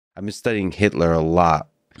I've been studying Hitler a lot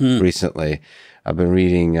recently. I've been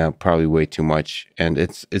reading probably way too much, and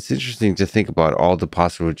it's interesting to think about all the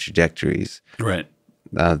possible trajectories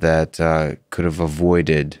that could have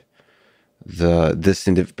avoided this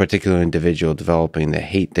particular individual developing the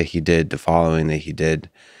hate that he did, the following that he did,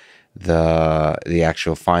 the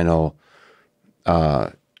actual final.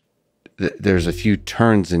 There's a few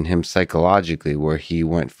turns in him psychologically where he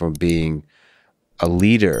went from being a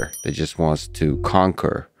leader that just wants to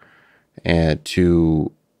conquer and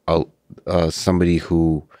to somebody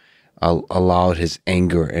who allowed his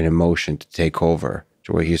anger and emotion to take over,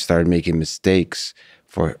 to where he started making mistakes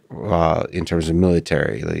in terms of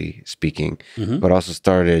militarily speaking, but also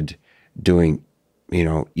started doing,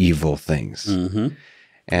 evil things.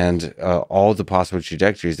 And all the possible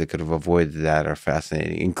trajectories that could have avoided that are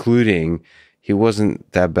fascinating, including he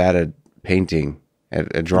wasn't that bad at painting,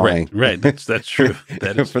 at drawing. Right. That's true.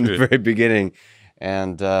 That is from true. the very beginning.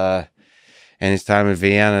 And his time in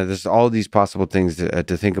Vienna, there's all these possible things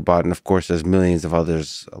to think about. And of course, there's millions of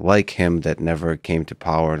others like him that never came to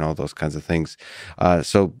power and all those kinds of things.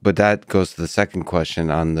 But that goes to the second question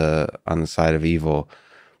on the side of evil.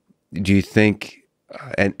 Do you think,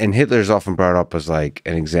 and Hitler is often brought up as like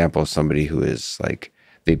an example of somebody who is like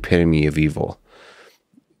the epitome of evil.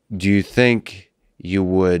 Do you think you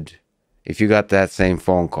would, if you got that same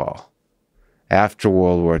phone call after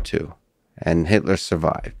World War II and Hitler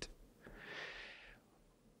survived,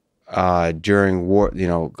 during war,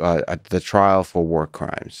 at the trial for war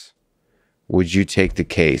crimes, would you take the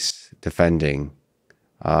case defending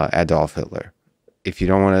Adolf Hitler? If you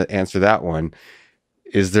don't want to answer that one,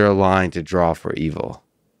 is there a line to draw for evil,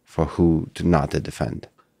 for who not to defend?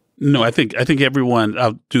 No, I think everyone,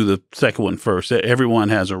 I'll do the second one first. Everyone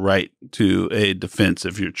has a right to a defense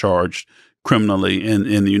if you're charged criminally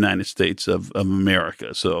in the United States of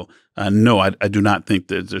America. So no, I do not think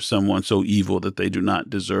that there's someone so evil that they do not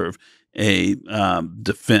deserve a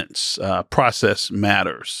defense. Process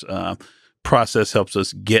matters. Process helps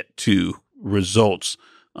us get to results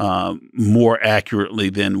more accurately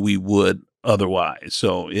than we would otherwise.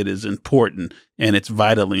 So it is important, and it's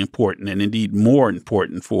vitally important, and indeed more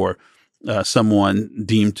important for someone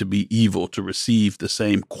deemed to be evil to receive the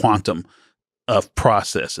same quantum of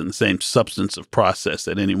process and the same substance of process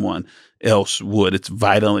that anyone else would. It's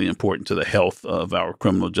vitally important to the health of our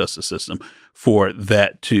criminal justice system for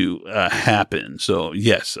that to happen. So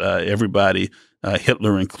yes, everybody,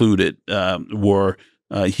 Hitler included, were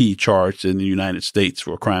he charged in the United States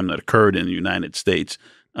for a crime that occurred in the United States.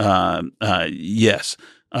 Yes.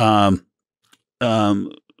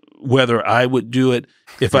 Whether I would do it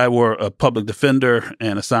if I were a public defender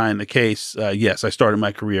and assigned the case, yes, I started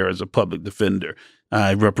my career as a public defender.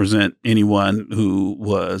 I represent anyone who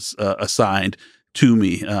was assigned to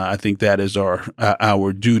me. I think that is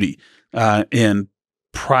our duty. In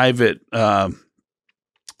private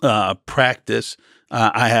practice,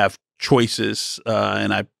 I have choices,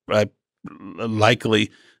 and I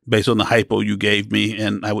likely, based on the hypo you gave me,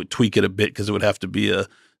 and I would tweak it a bit because it would have to be a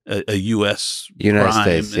U.S. United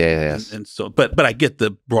crime States, yes. and so, but I get the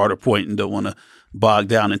broader point and don't want to bog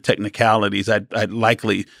down in technicalities. I'd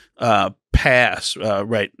likely pass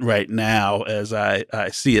right now as I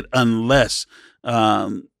see it, unless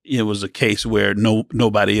it was a case where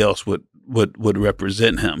nobody else would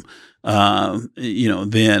represent him.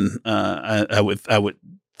 Then I would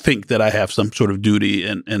think that I have some sort of duty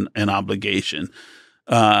and obligation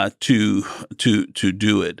to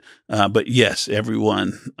do it. But yes,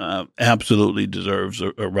 everyone absolutely deserves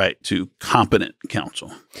a right to competent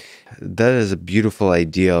counsel. That is a beautiful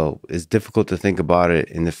ideal. It's difficult to think about it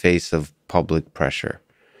in the face of public pressure.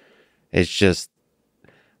 It's just,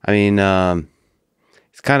 it's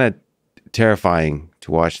kind of terrifying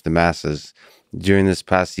to watch the masses during this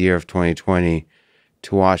past year of 2020,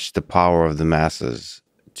 to watch the power of the masses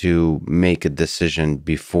to make a decision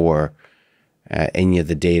before any of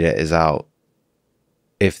the data is out,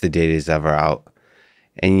 if the data is ever out,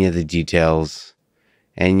 any of the details,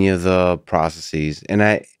 any of the processes.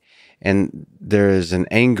 And there is an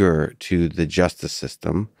anger to the justice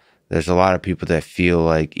system. There's a lot of people that feel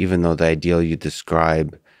like, even though the ideal you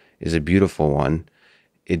describe is a beautiful one,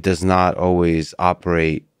 it does not always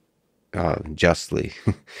operate justly.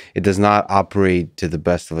 It does not operate to the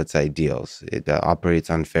best of its ideals. It operates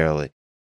unfairly.